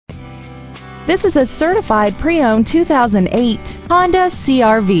This is a certified pre-owned 2008 Honda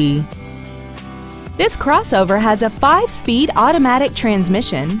CR-V. This crossover has a 5-speed automatic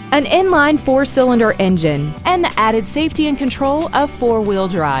transmission, an inline 4-cylinder engine, and the added safety and control of 4-wheel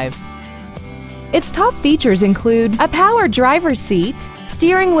drive. Its top features include a power driver's seat,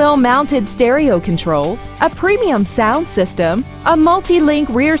 steering wheel mounted stereo controls, a premium sound system, a multi-link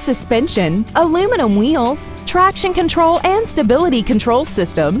rear suspension, aluminum wheels, traction control and stability control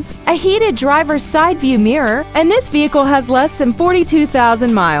systems, a heated driver's side view mirror, and this vehicle has less than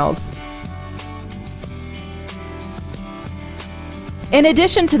 42,000 miles. In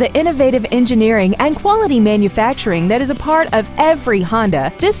addition to the innovative engineering and quality manufacturing that is a part of every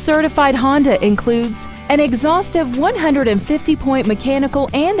Honda, this certified Honda includes an exhaustive 150-point mechanical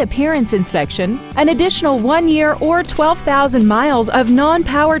and appearance inspection, an additional 1-year or 12,000 miles of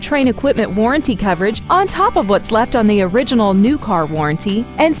non-powertrain equipment warranty coverage on top of what's left on the original new car warranty,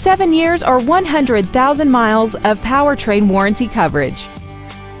 and 7 years or 100,000 miles of powertrain warranty coverage.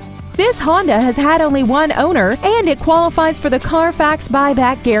 This Honda has had only one owner and it qualifies for the Carfax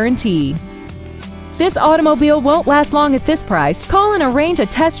buyback guarantee. This automobile won't last long at this price. Call and arrange a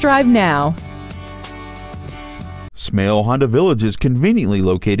test drive now. Smail Honda Village is conveniently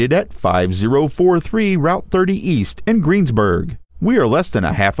located at 5043 Route 30 East in Greensburg. We are less than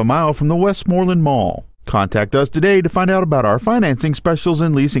a half a mile from the Westmoreland Mall. Contact us today to find out about our financing specials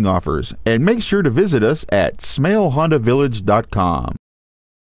and leasing offers, and make sure to visit us at SmailHondaVillage.com.